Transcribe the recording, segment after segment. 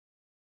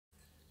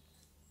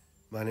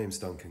My name's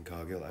Duncan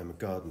Cargill. I'm a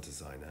garden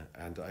designer,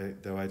 and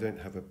though I don't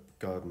have a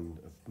garden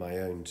of my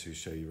own to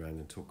show you around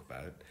and talk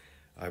about,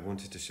 I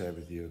wanted to share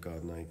with you a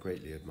garden I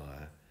greatly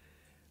admire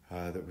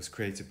that was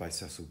created by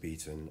Cecil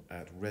Beaton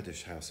at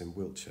Reddish house in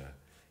Wiltshire.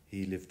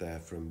 He lived there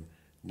from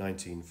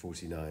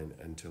 1949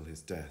 until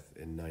his death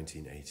in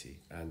 1980,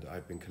 and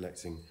I've been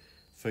collecting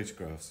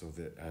photographs of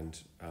it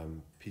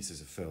and pieces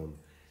of film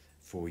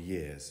for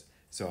years.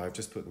 So I've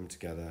just put them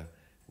together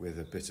with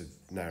a bit of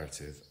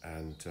narrative,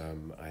 and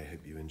I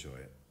hope you enjoy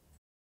it.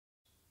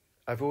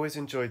 I've always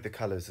enjoyed the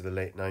colours of the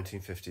late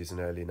 1950s and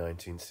early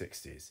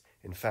 1960s,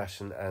 in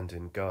fashion and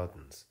in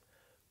gardens.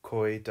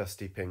 Coy,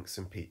 dusty pinks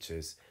and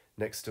peaches,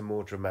 next to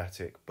more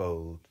dramatic,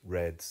 bold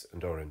reds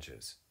and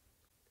oranges.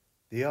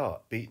 The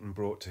art Beaton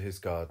brought to his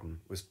garden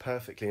was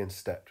perfectly in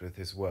step with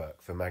his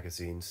work for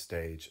magazine,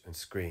 stage and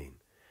screen.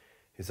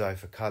 His eye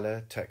for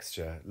colour,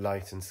 texture,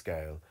 light and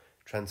scale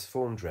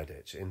transformed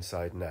Reddish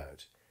inside and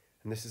out,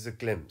 and this is a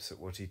glimpse at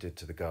what he did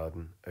to the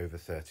garden over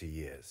 30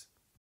 years.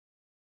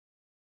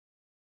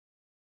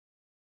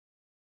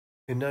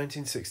 In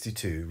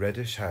 1962,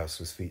 Reddish House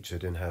was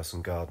featured in House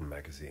and Garden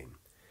magazine.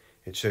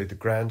 It showed the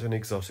grand and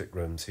exotic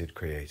rooms he had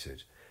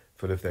created,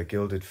 full of their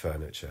gilded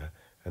furniture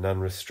and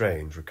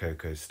unrestrained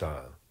Rococo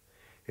style.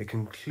 It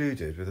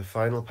concluded with a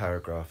final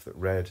paragraph that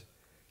read,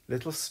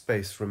 "Little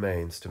space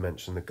remains to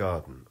mention the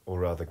garden, or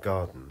rather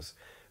gardens,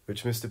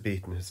 which Mr.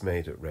 Beaton has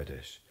made at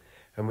Reddish,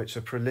 and which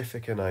are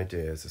prolific in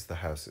ideas as the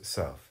house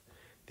itself.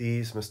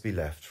 These must be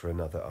left for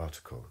another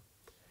article."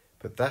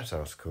 But that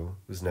article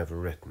was never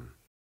written.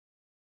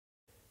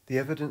 The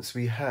evidence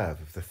we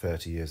have of the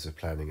 30 years of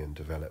planning and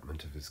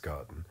development of his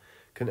garden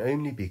can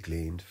only be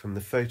gleaned from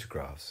the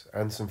photographs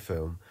and some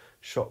film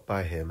shot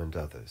by him and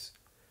others.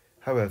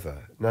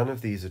 However, none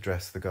of these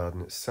address the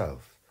garden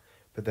itself,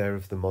 but they're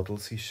of the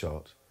models he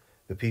shot,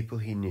 the people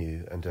he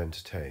knew and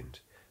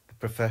entertained, the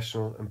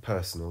professional and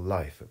personal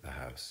life at the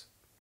house.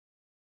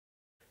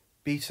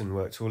 Beaton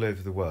worked all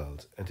over the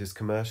world, and his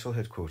commercial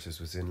headquarters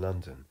was in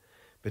London,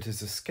 but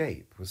his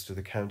escape was to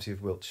the county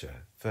of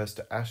Wiltshire, first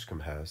to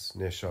Ashcombe House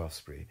near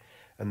Shaftesbury,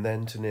 and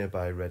then to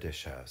nearby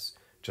Reddish House,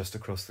 just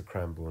across the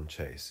Cranbourne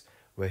Chase,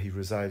 where he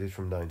resided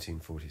from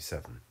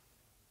 1947.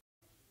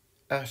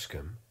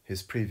 Ashcombe,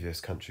 his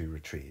previous country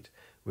retreat,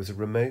 was a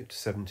remote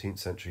 17th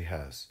century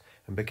house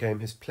and became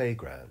his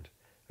playground,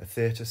 a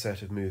theatre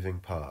set of moving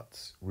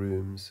parts,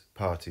 rooms,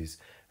 parties,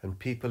 and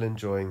people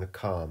enjoying the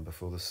calm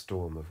before the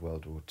storm of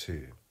World War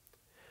II.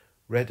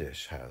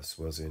 Reddish House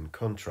was, in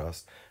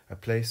contrast, a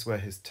place where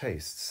his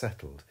tastes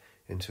settled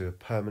into a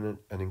permanent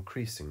and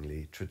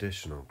increasingly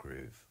traditional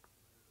groove.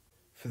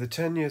 For the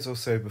 10 years or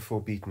so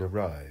before Beaton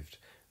arrived,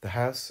 the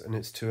house and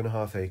its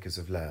 2.5 acres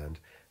of land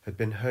had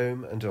been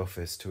home and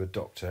office to a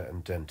doctor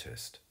and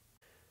dentist.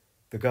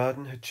 The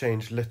garden had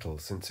changed little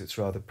since its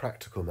rather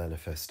practical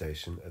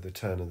manifestation at the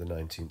turn of the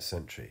 19th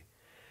century.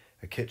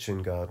 A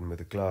kitchen garden with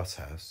a glass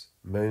house,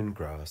 mown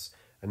grass,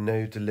 and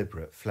no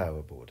deliberate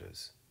flower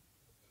borders.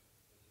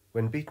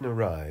 When Beaton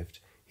arrived,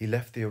 he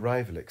left the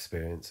arrival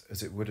experience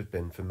as it would have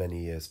been for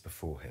many years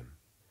before him.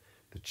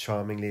 The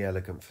charmingly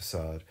elegant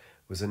facade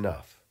was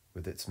enough,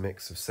 with its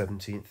mix of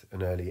 17th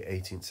and early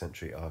 18th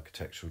century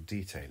architectural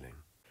detailing.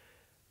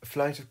 A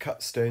flight of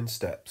cut stone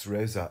steps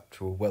rose up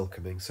to a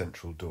welcoming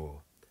central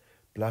door.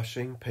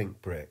 Blushing pink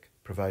brick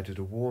provided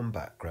a warm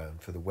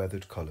background for the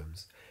weathered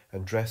columns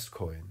and dressed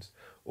coins,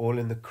 all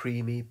in the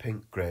creamy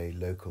pink-grey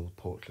local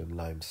Portland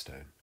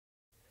limestone.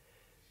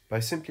 By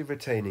simply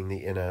retaining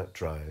the in-out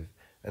drive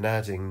and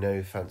adding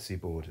no fancy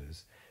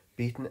borders,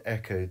 Beaton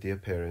echoed the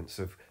appearance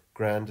of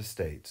grand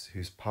estates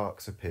whose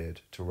parks appeared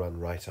to run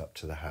right up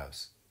to the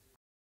house.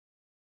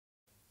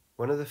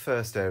 One of the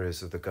first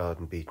areas of the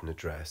garden Beaton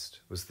addressed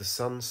was the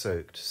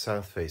sun-soaked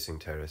south-facing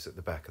terrace at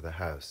the back of the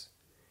house.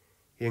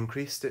 He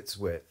increased its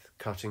width,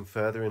 cutting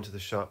further into the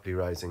sharply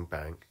rising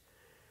bank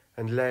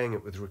and laying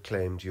it with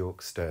reclaimed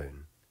York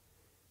stone.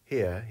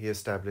 Here he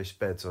established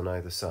beds on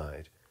either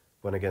side,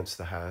 one against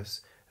the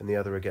house and the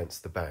other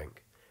against the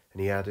bank,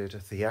 and he added a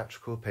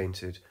theatrical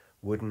painted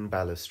wooden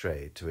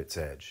balustrade to its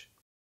edge.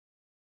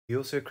 He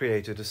also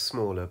created a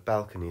smaller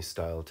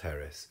balcony-style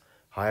terrace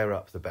higher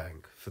up the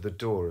bank for the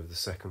door of the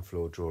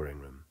second-floor drawing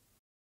room.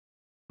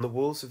 On the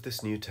walls of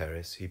this new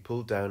terrace he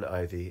pulled down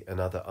ivy and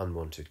other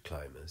unwanted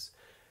climbers,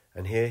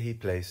 and here he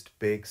placed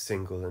big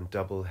single and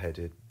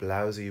double-headed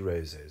blousy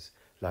roses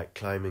like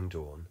climbing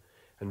dawn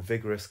and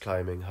vigorous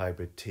climbing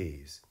hybrid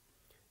teas.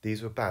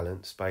 These were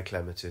balanced by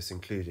clematis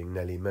including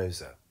Nellie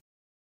Moser.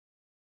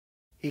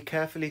 He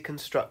carefully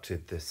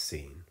constructed this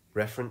scene,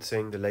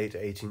 referencing the late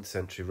 18th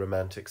century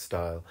romantic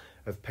style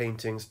of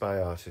paintings by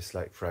artists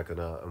like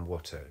Fragonard and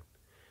Watteau.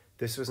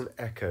 This was an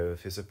echo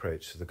of his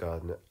approach to the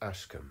garden at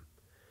Ashcombe,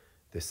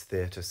 this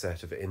theatre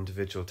set of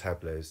individual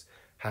tableaus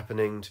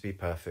happening to be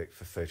perfect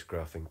for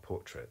photographing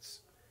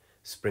portraits,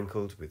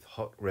 sprinkled with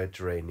hot red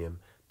geranium,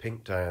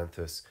 pink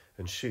dianthus,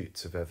 and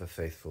shoots of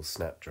ever-faithful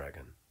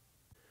snapdragon.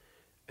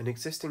 An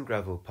existing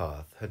gravel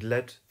path had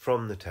led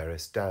from the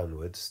terrace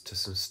downwards to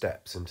some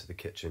steps into the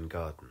kitchen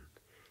garden.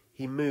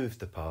 He moved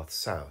the path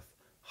south,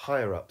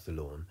 higher up the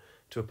lawn,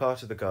 to a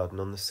part of the garden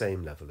on the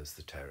same level as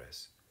the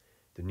terrace.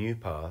 The new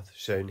path,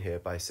 shown here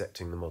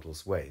bisecting the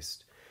model's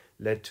waist,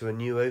 led to a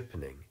new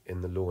opening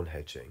in the lawn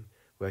hedging,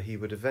 where he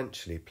would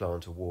eventually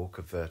plant a walk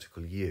of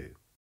vertical yew.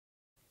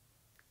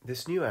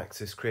 This new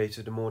axis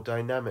created a more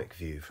dynamic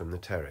view from the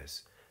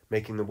terrace,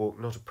 making the walk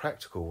not a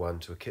practical one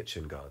to a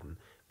kitchen garden,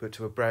 but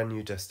to a brand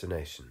new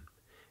destination.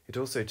 It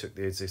also took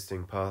the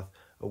existing path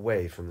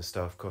away from the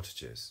staff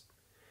cottages.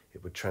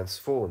 It would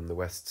transform the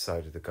west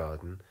side of the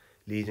garden,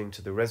 leading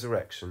to the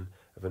resurrection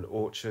of an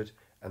orchard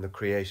and the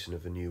creation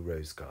of a new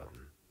rose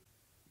garden.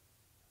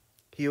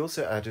 He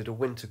also added a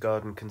winter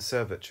garden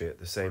conservatory at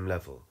the same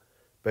level,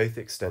 both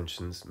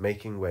extensions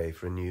making way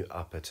for a new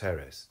upper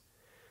terrace.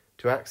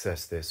 To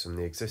access this from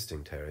the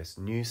existing terrace,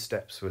 new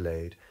steps were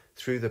laid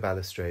through the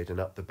balustrade and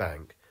up the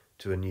bank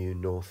to a new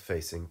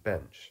north-facing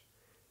bench.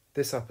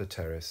 This upper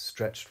terrace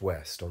stretched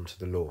west onto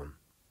the lawn.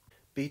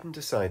 Beaton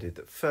decided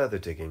that further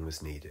digging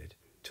was needed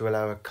to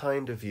allow a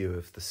kinder view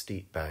of the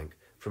steep bank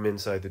from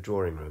inside the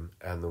drawing room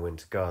and the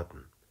winter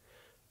garden.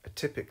 A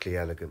typically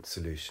elegant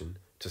solution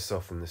to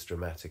soften this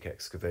dramatic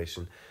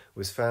excavation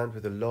was found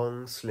with a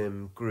long,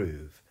 slim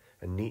groove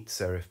and neat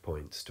serif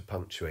points to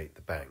punctuate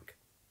the bank.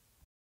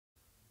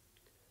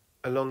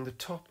 Along the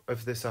top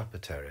of this upper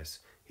terrace,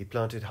 he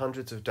planted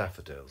hundreds of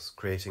daffodils,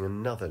 creating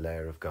another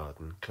layer of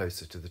garden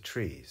closer to the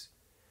trees.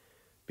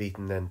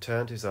 Beaton then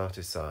turned his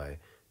artist's eye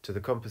to the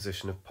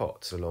composition of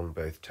pots along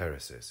both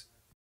terraces.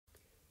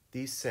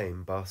 These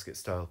same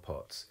basket-style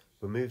pots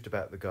were moved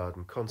about the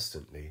garden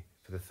constantly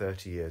for the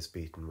 30 years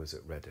Beaton was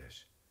at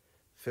Reddish,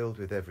 filled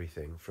with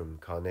everything from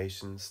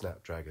carnations,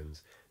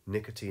 snapdragons,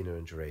 nicotina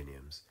and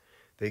geraniums.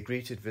 They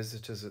greeted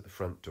visitors at the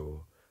front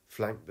door,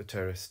 flanked the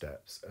terrace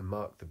steps, and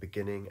marked the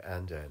beginning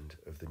and end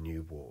of the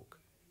new walk.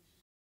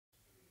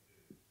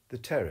 The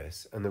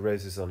terrace and the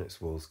roses on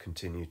its walls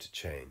continued to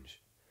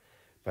change.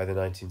 By the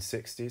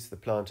 1960s, the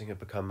planting had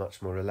become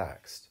much more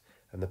relaxed,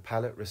 and the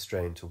palette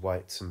restrained to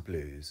whites and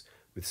blues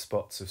with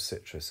spots of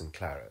citrus and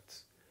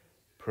clarets.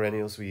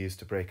 Perennials were used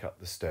to break up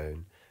the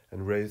stone,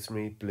 and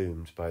rosemary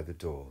bloomed by the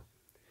door.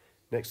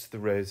 Next to the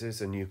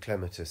roses, a new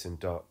clematis in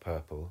dark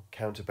purple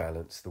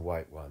counterbalanced the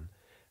white one,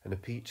 and a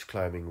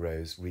peach-climbing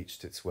rose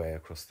reached its way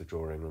across the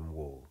drawing-room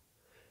wall.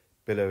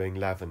 Billowing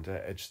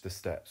lavender edged the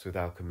steps with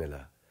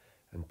alchemilla,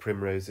 and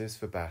primroses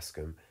for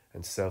Bascom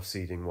and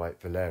self-seeding white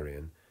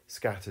valerian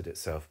scattered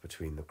itself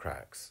between the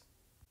cracks.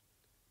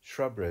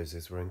 Shrub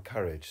roses were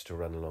encouraged to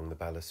run along the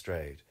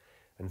balustrade,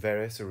 and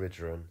various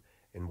erigeron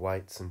in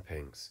whites and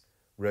pinks,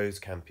 rose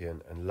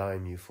campion and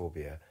lime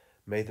euphorbia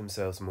made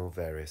themselves more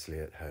variously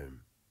at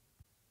home.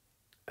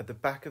 At the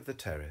back of the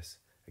terrace,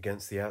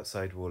 against the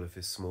outside wall of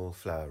his small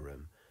flower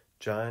room,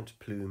 giant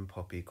plume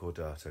poppy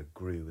cordata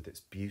grew with its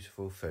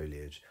beautiful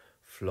foliage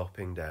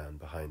flopping down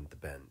behind the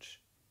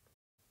bench.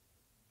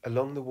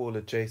 Along the wall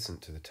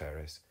adjacent to the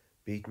terrace,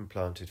 Beaton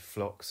planted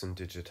phlox and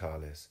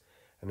digitalis,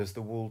 and as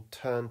the wall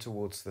turned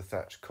towards the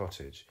thatched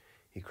cottage,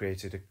 he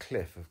created a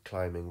cliff of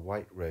climbing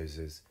white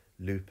roses,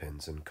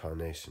 lupins and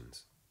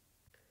carnations.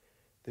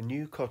 The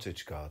new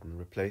cottage garden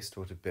replaced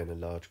what had been a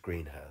large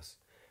greenhouse,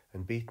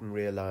 and Beaton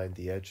realigned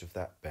the edge of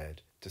that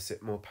bed to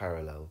sit more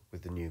parallel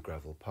with the new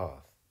gravel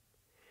path.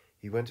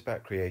 He went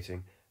about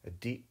creating a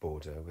deep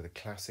border with a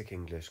classic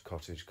English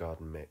cottage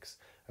garden mix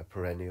of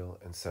perennial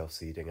and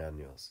self-seeding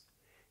annuals.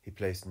 He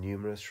placed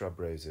numerous shrub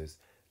roses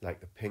like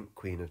the pink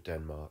Queen of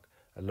Denmark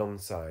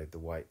alongside the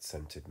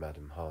white-scented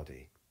Madame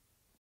Hardy.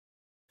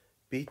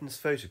 Beaton's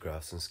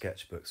photographs and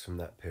sketchbooks from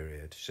that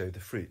period show the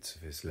fruits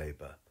of his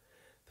labour.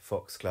 The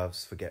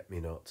foxgloves,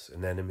 forget-me-nots,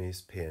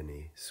 anemones,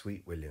 peony,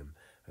 sweet William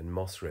and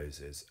moss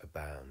roses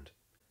abound.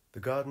 The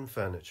garden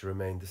furniture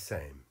remained the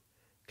same,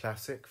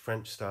 classic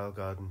French-style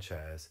garden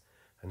chairs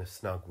and a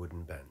snug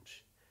wooden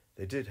bench.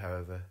 They did,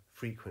 however,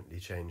 frequently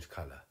change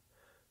colour,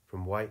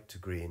 from white to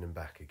green and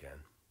back again.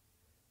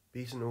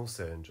 Beaton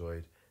also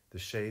enjoyed the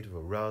shade of a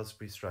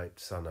raspberry-striped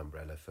sun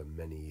umbrella for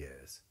many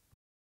years.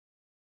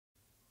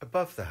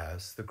 Above the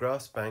house, the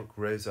grass bank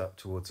rose up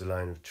towards a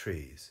line of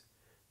trees.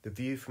 The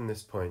view from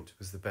this point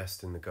was the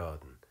best in the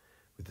garden,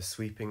 with the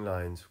sweeping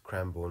lines of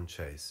Cranbourne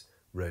Chase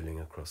rolling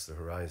across the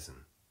horizon.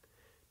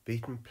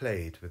 Beaton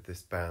played with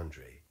this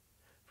boundary,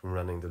 from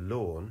running the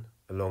lawn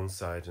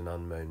alongside an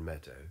unmown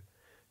meadow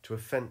to a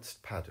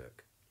fenced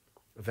paddock.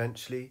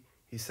 Eventually,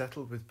 he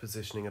settled with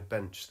positioning a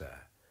bench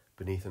there,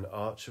 beneath an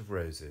arch of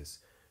roses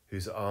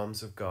whose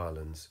arms of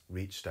garlands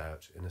reached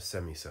out in a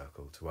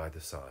semicircle to either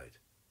side.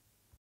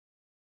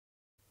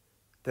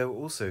 There were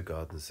also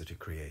gardens that he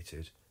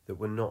created that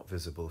were not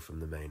visible from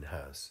the main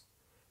house.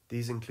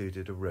 These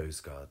included a rose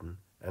garden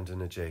and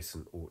an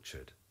adjacent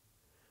orchard.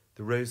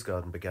 The rose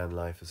garden began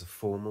life as a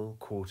formal,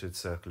 quartered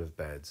circle of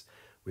beds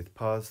with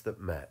paths that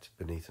met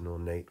beneath an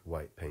ornate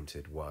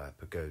white-painted wire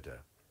pagoda.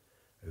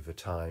 Over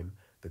time,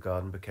 the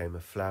garden became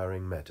a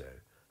flowering meadow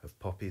of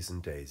poppies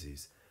and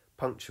daisies,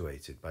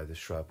 punctuated by the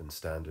shrub and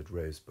standard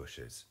rose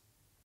bushes.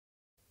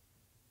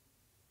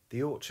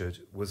 The orchard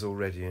was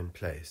already in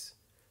place,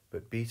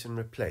 but Beaton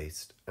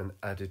replaced and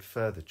added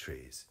further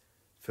trees,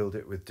 filled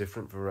it with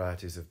different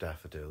varieties of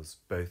daffodils,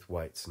 both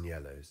whites and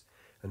yellows,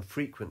 and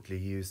frequently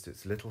used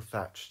its little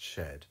thatched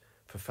shed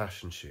for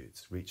fashion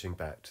shoots reaching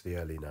back to the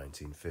early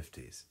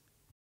 1950s.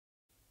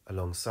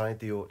 Alongside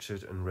the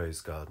orchard and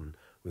rose garden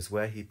was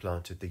where he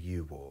planted the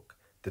yew walk,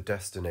 the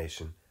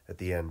destination at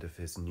the end of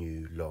his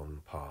new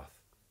long path.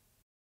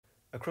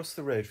 Across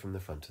the road from the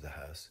front of the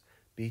house,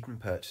 Beaton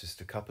purchased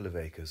a couple of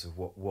acres of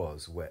what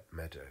was wet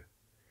meadow.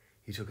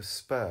 He took a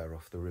spur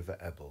off the River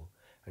Ebble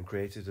and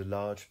created a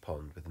large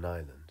pond with an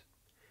island.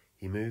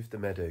 He moved the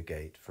meadow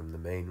gate from the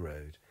main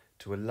road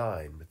to a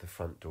line with the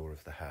front door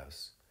of the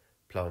house,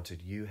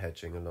 planted yew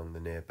hedging along the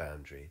near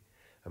boundary,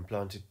 and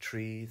planted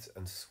trees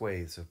and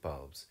swathes of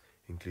bulbs,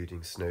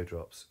 including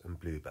snowdrops and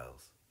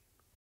bluebells.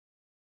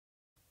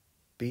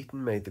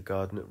 Beaton made the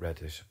garden at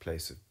Reddish a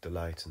place of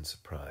delight and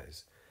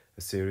surprise,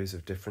 a series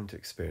of different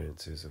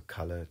experiences of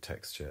colour,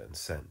 texture and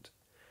scent.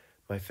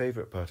 My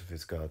favourite part of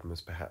his garden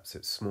was perhaps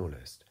its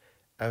smallest.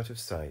 Out of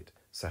sight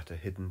sat a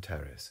hidden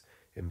terrace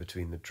in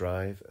between the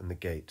drive and the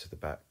gate to the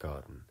back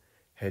garden,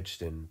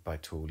 hedged in by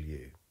tall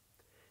yew.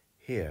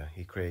 Here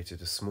he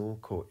created a small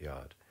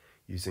courtyard,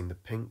 using the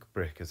pink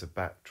brick as a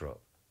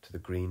backdrop to the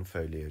green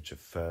foliage of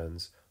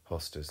ferns,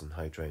 hostas and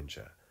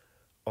hydrangea,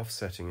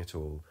 offsetting it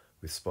all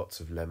with spots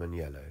of lemon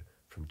yellow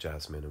from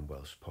jasmine and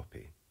Welsh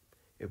poppy.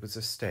 It was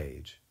a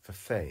stage for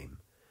Fame,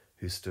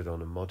 who stood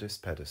on a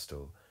modest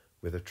pedestal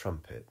with a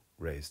trumpet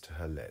raised to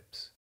her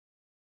lips.